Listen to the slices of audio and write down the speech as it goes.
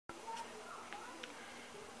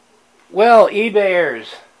Well,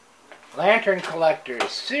 eBayers, lantern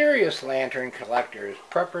collectors, serious lantern collectors,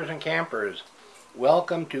 preppers and campers,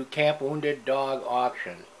 welcome to Camp Wounded Dog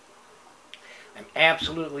Auction. I'm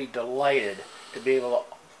absolutely delighted to be able to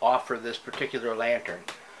offer this particular lantern.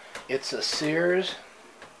 It's a Sears,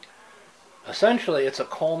 essentially it's a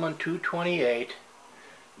Coleman 228,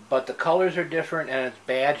 but the colors are different and it's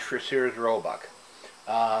badged for Sears Roebuck.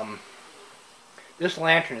 This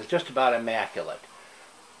lantern is just about immaculate.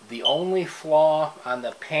 The only flaw on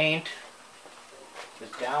the paint is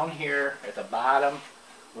down here at the bottom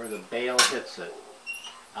where the bail hits it.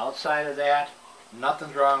 Outside of that,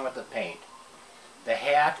 nothing's wrong with the paint. The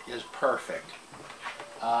hat is perfect.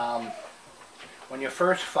 When you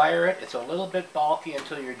first fire it, it's a little bit bulky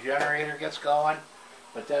until your generator gets going,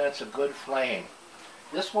 but then it's a good flame.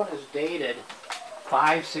 This one is dated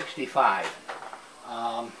 565.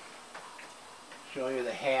 Show you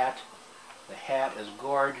the hat. The hat is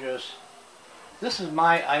gorgeous. This is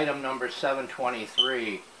my item number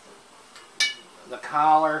 723. The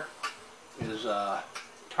collar is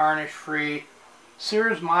tarnish free.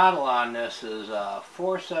 Sears model on this is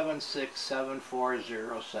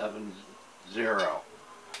 4767470.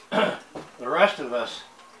 The rest of us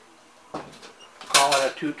call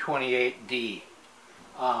it a 228D.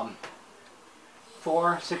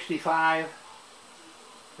 465.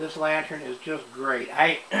 This lantern is just great.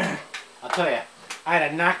 I'll tell you, I had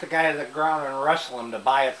to knock the guy to the ground and wrestle him to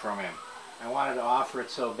buy it from him. I wanted to offer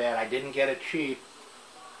it so bad. I didn't get it cheap.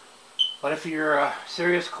 But if you're a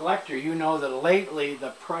serious collector, you know that lately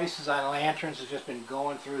the prices on lanterns have just been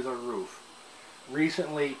going through the roof.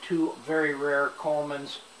 Recently, two very rare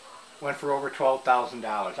Colemans went for over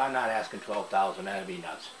 $12,000. I'm not asking $12,000, that'd be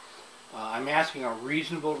nuts. I'm asking a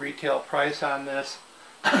reasonable retail price on this.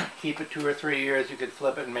 Keep it 2 or 3 years, you could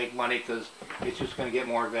flip it and make money because it's just going to get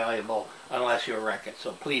more valuable unless you wreck it.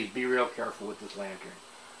 So please be real careful with this lantern.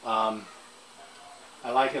 I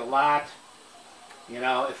like it a lot. You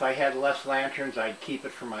know, if I had less lanterns, I'd keep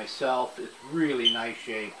it for myself. It's really nice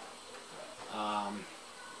shape. I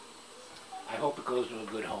hope it goes to a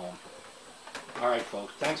good home. Alright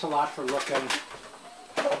folks, thanks a lot for looking.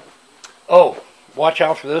 Oh, watch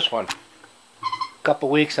out for this one. Couple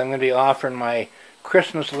weeks I'm going to be offering my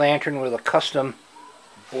Christmas lantern with a custom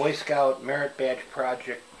Boy Scout Merit Badge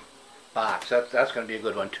Project box. That's going to be a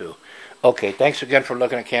good one too. Okay, thanks again for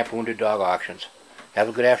looking at Camp Wounded Dog Auctions. Have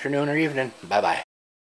a good afternoon or evening. Bye-bye.